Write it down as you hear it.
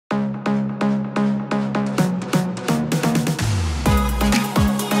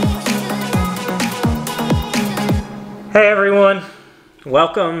Hey everyone,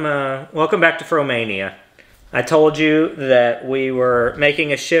 welcome back to Fromania. I told you that we were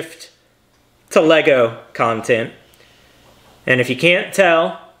making a shift to LEGO content, and if you can't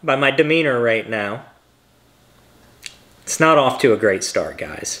tell by my demeanor right now, it's not off to a great start,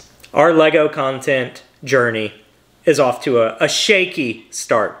 guys. Our LEGO content journey is off to a shaky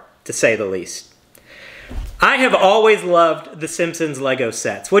start, to say the least. I have always loved the Simpsons LEGO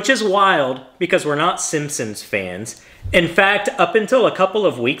sets, which is wild because we're not Simpsons fans. In fact, up until a couple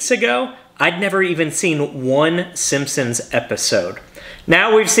of weeks ago, I'd never even seen one Simpsons episode.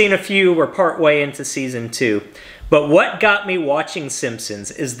 Now we've seen a few, we're partway into season 2. But what got me watching Simpsons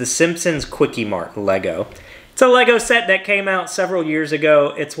is the Simpsons Kwik-E-Mart LEGO. It's a LEGO set that came out several years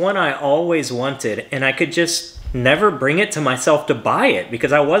ago. It's one I always wanted, and I could just never bring it to myself to buy it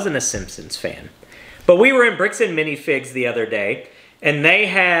because I wasn't a Simpsons fan. But we were in Bricks and Minifigs the other day, and they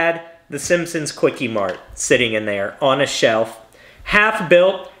had the Simpsons Kwik-E-Mart sitting in there on a shelf. Half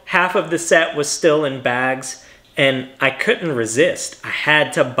built, half of the set was still in bags, and I couldn't resist. I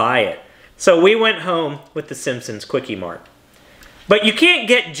had to buy it. So we went home with the Simpsons Kwik-E-Mart. But you can't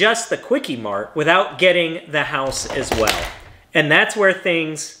get just the Kwik-E-Mart without getting the house as well. And that's where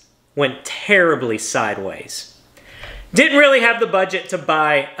things went terribly sideways. Didn't really have the budget to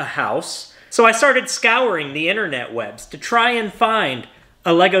buy a house, so I started scouring the internet webs to try and find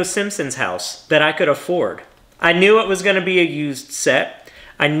a LEGO Simpsons house that I could afford. I knew it was going to be a used set.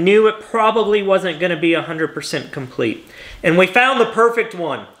 I knew it probably wasn't going to be 100% complete. And we found the perfect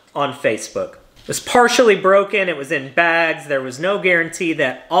one on Facebook. It was partially broken, it was in bags, there was no guarantee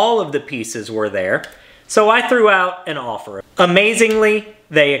that all of the pieces were there. So I threw out an offer. Amazingly,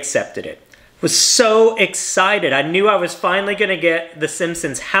 they accepted it. I was so excited. I knew I was finally going to get the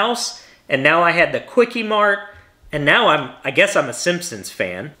Simpsons house, and now I had the Kwik-E-Mart, and now I guess I'm a Simpsons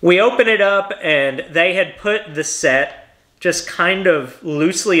fan. We opened it up, and they had put the set just kind of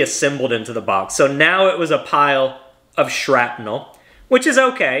loosely assembled into the box. So now it was a pile of shrapnel, which is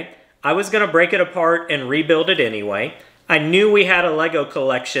okay. I was going to break it apart and rebuild it anyway. I knew we had a LEGO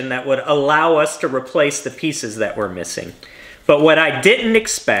collection that would allow us to replace the pieces that were missing. But what I didn't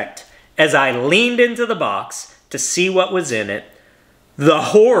expect, as I leaned into the box to see what was in it, the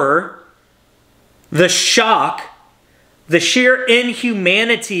horror, the shock, the sheer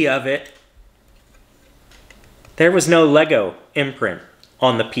inhumanity of it, there was no LEGO imprint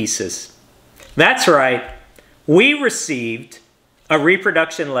on the pieces. That's right, we received a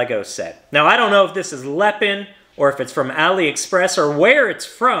reproduction LEGO set. Now, I don't know if this is LEPIN or if it's from AliExpress or where it's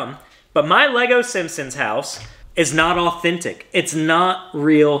from, but my LEGO Simpsons house is not authentic. It's not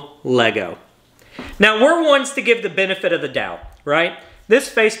real LEGO. Now, we're ones to give the benefit of the doubt, right?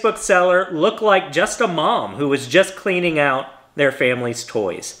 This Facebook seller looked like just a mom who was just cleaning out their family's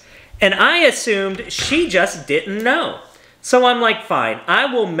toys. And I assumed she just didn't know. So I'm like, fine, I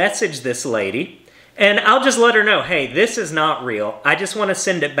will message this lady and I'll just let her know, hey, this is not real. I just want to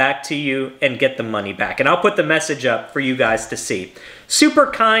send it back to you and get the money back. And I'll put the message up for you guys to see. Super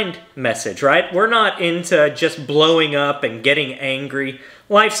kind message, right? We're not into just blowing up and getting angry.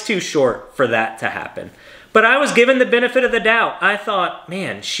 Life's too short for that to happen. But I was given the benefit of the doubt. I thought,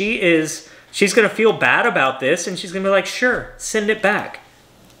 man, she's going to feel bad about this, and she's going to be like, sure, send it back.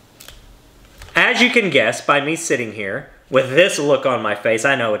 As you can guess by me sitting here with this look on my face,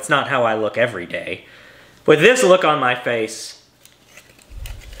 I know it's not how I look every day. With this look on my face,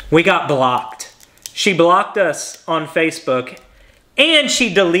 we got blocked. She blocked us on Facebook, and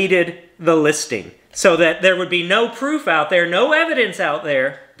she deleted the listing so that there would be no proof out there, no evidence out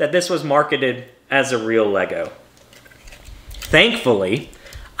there that this was marketed as a real LEGO. Thankfully,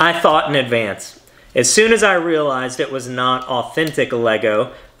 I thought in advance. As soon as I realized it was not authentic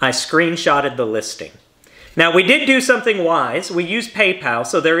LEGO, I screenshotted the listing. Now, we did do something wise. We used PayPal,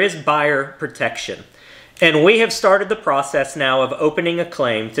 so there is buyer protection. And we have started the process now of opening a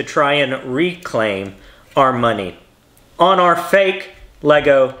claim to try and reclaim our money on our fake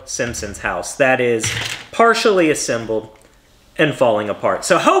LEGO Simpsons house that is partially assembled and falling apart.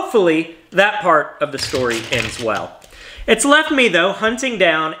 So hopefully that part of the story ends well. It's left me, though, hunting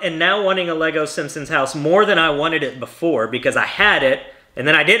down and now wanting a LEGO Simpsons house more than I wanted it before because I had it and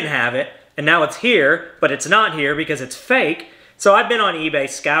then I didn't have it and now it's here, but it's not here because it's fake. So I've been on eBay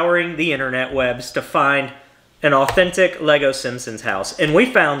scouring the internet webs to find an authentic LEGO Simpsons house, and we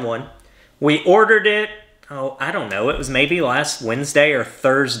found one. We ordered it, I don't know, it was maybe last Wednesday or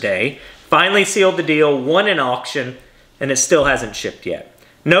Thursday. Finally sealed the deal, won an auction, and it still hasn't shipped yet.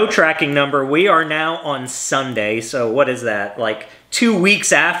 No tracking number. We are now on Sunday, so what is that? Like 2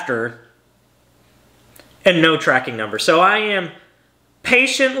 weeks after, and no tracking number. So I am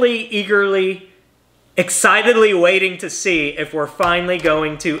patiently, eagerly excitedly waiting to see if we're finally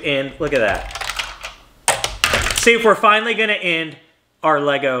going to end, look at that. See if we're finally gonna end our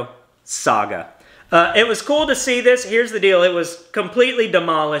Lego saga. It was cool to see this. Here's the deal, it was completely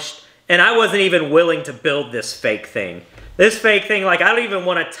demolished and I wasn't even willing to build this fake thing. This fake thing, like I don't even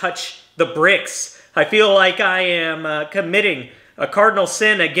wanna touch the bricks. I feel like I am committing a cardinal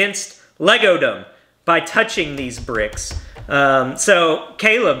sin against Legodom by touching these bricks. So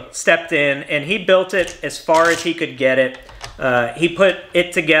Caleb stepped in and he built it as far as he could get it. He put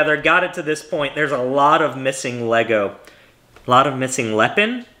it together, got it to this point. There's a lot of missing Lego. A lot of missing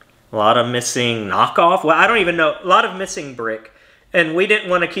LEPIN. A lot of missing knockoff. Well, I don't even know. A lot of missing brick. And we didn't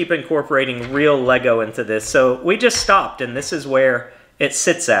want to keep incorporating real Lego into this. So we just stopped and this is where it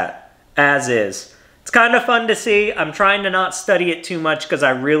sits at, as is. It's kind of fun to see. I'm trying to not study it too much because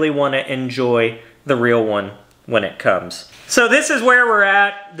I really want to enjoy the real one when it comes. So this is where we're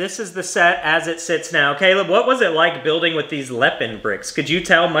at. This is the set as it sits now. Caleb, what was it like building with these LEPIN bricks? Could you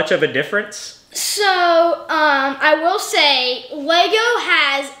tell much of a difference? So, I will say, Lego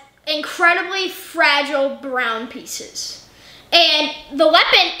has incredibly fragile brown pieces. And the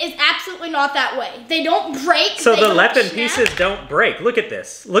LEPIN is absolutely not that way. They don't break. So the LEPIN pieces don't break. Look at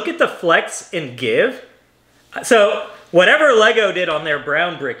this. Look at the flex and give. So whatever Lego did on their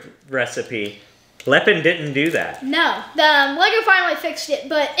brown brick recipe, LEPIN didn't do that. No, the Lego finally fixed it,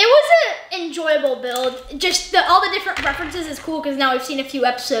 but it was an enjoyable build. Just all the different references is cool because now we've seen a few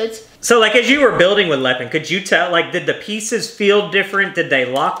episodes. So like as you were building with LEPIN, could you tell, like did the pieces feel different? Did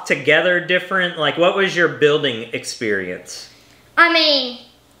they lock together different? Like what was your building experience? I mean,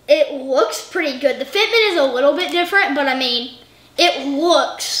 it looks pretty good. The fitment is a little bit different, but I mean, it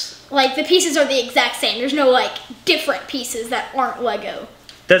looks like the pieces are the exact same. There's no like different pieces that aren't Lego.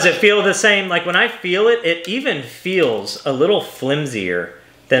 Does it feel the same? Like when I feel it, it even feels a little flimsier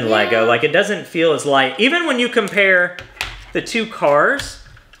than Lego. Like it doesn't feel as light. Even when you compare the two cars,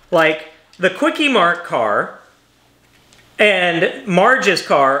 like the Kwik-E-Mart car and Marge's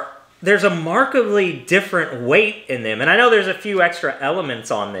car, there's a markedly different weight in them. And I know there's a few extra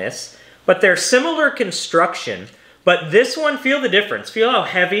elements on this, but they're similar construction. But this one, feel the difference. Feel how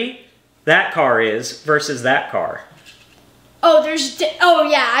heavy that car is versus that car. Oh, oh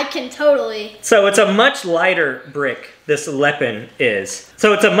yeah, I can totally. So it's a much lighter brick, this LEPIN is.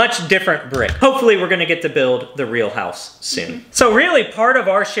 So it's a much different brick. Hopefully we're gonna get to build the real house soon. So really part of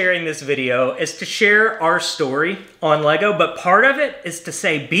our sharing this video is to share our story on Lego, but part of it is to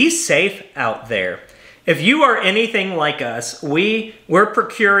say, be safe out there. If you are anything like us, we're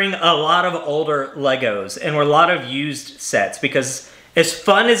procuring a lot of older Legos and a lot of used sets because as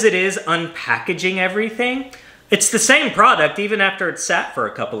fun as it is unpackaging everything, it's the same product even after it's sat for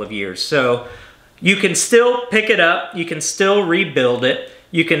a couple of years. So you can still pick it up, you can still rebuild it,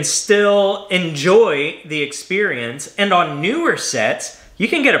 you can still enjoy the experience, and on newer sets, you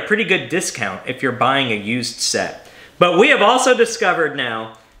can get a pretty good discount if you're buying a used set. But we have also discovered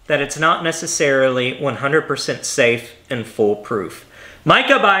now that it's not necessarily 100% safe and foolproof.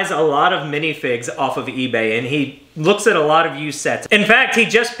 Micah buys a lot of minifigs off of eBay and he looks at a lot of used sets. In fact, he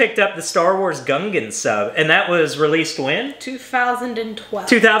just picked up the Star Wars Gungan sub and that was released when? 2012.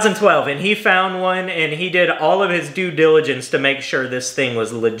 2012, and he found one and he did all of his due diligence to make sure this thing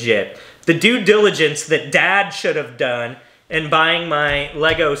was legit. The due diligence that Dad should have done in buying my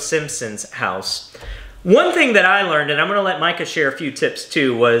Lego Simpsons house. One thing that I learned, and I'm gonna let Micah share a few tips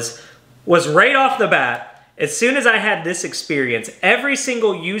too, was right off the bat, as soon as I had this experience, every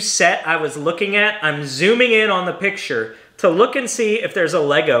single used set I was looking at, I'm zooming in on the picture to look and see if there's a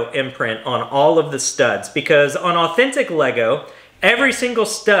Lego imprint on all of the studs. Because on authentic Lego, every single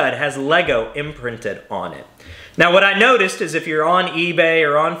stud has Lego imprinted on it. Now what I noticed is if you're on eBay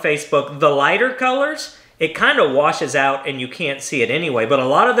or on Facebook, the lighter colors, it kind of washes out and you can't see it anyway. But a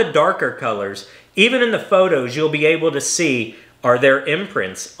lot of the darker colors, even in the photos, you'll be able to see are there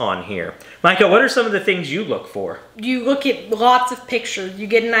imprints on here. Micah, what are some of the things you look for? You look at lots of pictures. You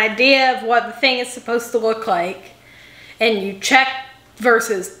get an idea of what the thing is supposed to look like. And you check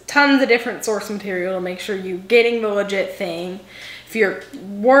versus tons of different source material to make sure you're getting the legit thing. If you're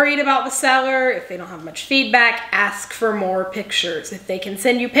worried about the seller, if they don't have much feedback, ask for more pictures. If they can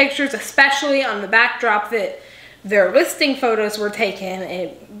send you pictures, especially on the backdrop that their listing photos were taken,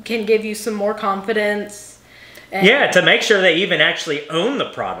 it can give you some more confidence. Yeah, to make sure they even actually own the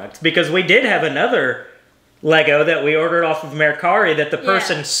product. Because we did have another Lego that we ordered off of Mercari that the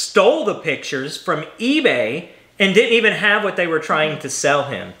person stole the pictures from eBay and didn't even have what they were trying to sell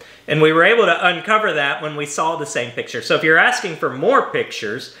him. And we were able to uncover that when we saw the same picture. So if you're asking for more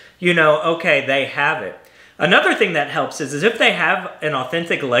pictures, you know, okay, they have it. Another thing that helps is if they have an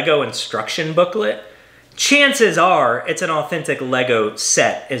authentic Lego instruction booklet, chances are it's an authentic Lego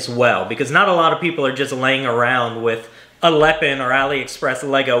set as well, because not a lot of people are just laying around with a LEPIN or AliExpress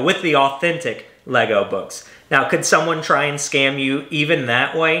Lego with the authentic Lego books. Now, could someone try and scam you even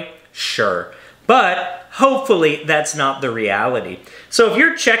that way? Sure. But hopefully that's not the reality. So if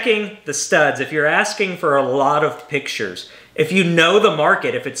you're checking the studs, if you're asking for a lot of pictures, if you know the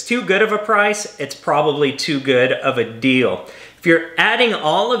market, if it's too good of a price, it's probably too good of a deal. If you're adding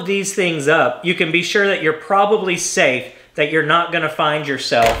all of these things up, you can be sure that you're probably safe, that you're not going to find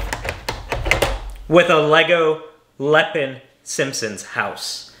yourself with a Lego LEPIN Simpsons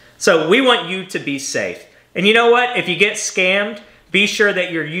house. So we want you to be safe. And you know what? If you get scammed, be sure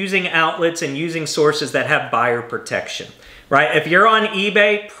that you're using outlets and using sources that have buyer protection, right? If you're on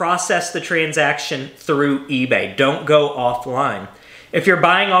eBay, process the transaction through eBay. Don't go offline. If you're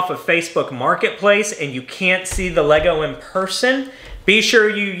buying off of Facebook Marketplace and you can't see the Lego in person, be sure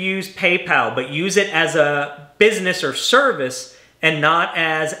you use PayPal, but use it as a business or service and not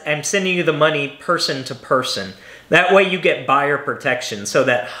as I'm sending you the money person to person. That way you get buyer protection so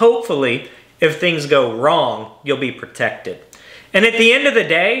that hopefully if things go wrong, you'll be protected. And at the end of the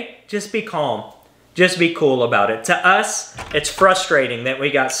day, just be calm. Just be cool about it. To us, it's frustrating that we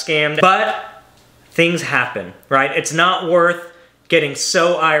got scammed, but things happen, right? It's not worth getting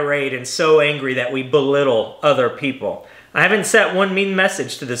so irate and so angry that we belittle other people. I haven't sent one mean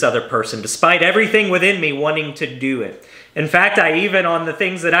message to this other person, despite everything within me wanting to do it. In fact, I even, on the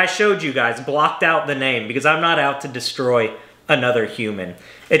things that I showed you guys, blocked out the name because I'm not out to destroy another human.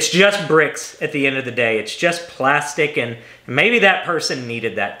 It's just bricks at the end of the day. It's just plastic, and maybe that person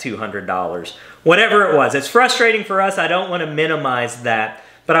needed that $200. Whatever it was. It's frustrating for us. I don't want to minimize that,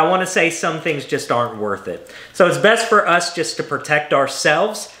 but I want to say some things just aren't worth it. So it's best for us just to protect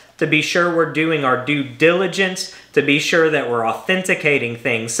ourselves, to be sure we're doing our due diligence, to be sure that we're authenticating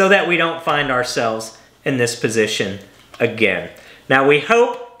things so that we don't find ourselves in this position again. Now, we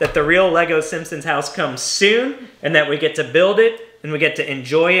hope that the real Lego Simpsons house comes soon and that we get to build it and we get to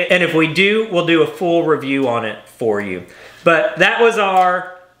enjoy it. And if we do, we'll do a full review on it for you. But that was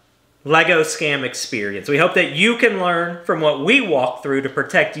our Lego scam experience. We hope that you can learn from what we walk through to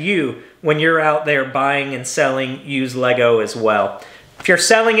protect you when you're out there buying and selling used Lego as well. If you're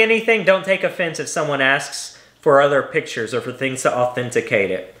selling anything, don't take offense if someone asks for other pictures or for things to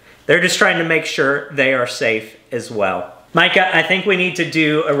authenticate it. They're just trying to make sure they are safe as well. Micah, I think we need to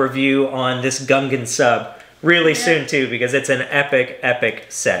do a review on this Gungan sub really soon too, because it's an epic, epic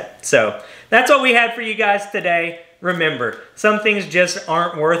set. So that's what we had for you guys today. Remember, some things just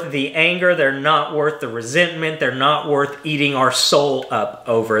aren't worth the anger. They're not worth the resentment. They're not worth eating our soul up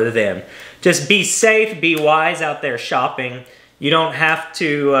over them. Just be safe, be wise out there shopping. You don't have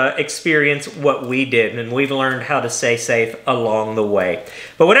to experience what we did, and we've learned how to stay safe along the way.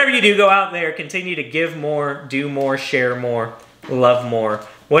 But whatever you do, go out there, continue to give more, do more, share more, love more.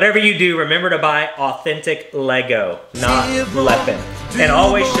 Whatever you do, remember to buy authentic Lego, not LEPIN. And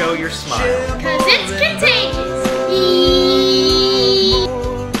always show your smile. Because it's contagious.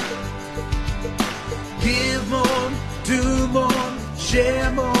 Give more, do more,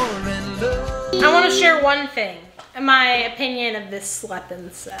 share more, and love. I want to share one thing. My opinion of this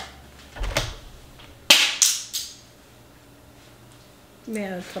LEPIN set.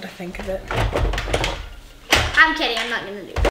 Yeah, that's what I think of it. I'm kidding, I'm not going to do it.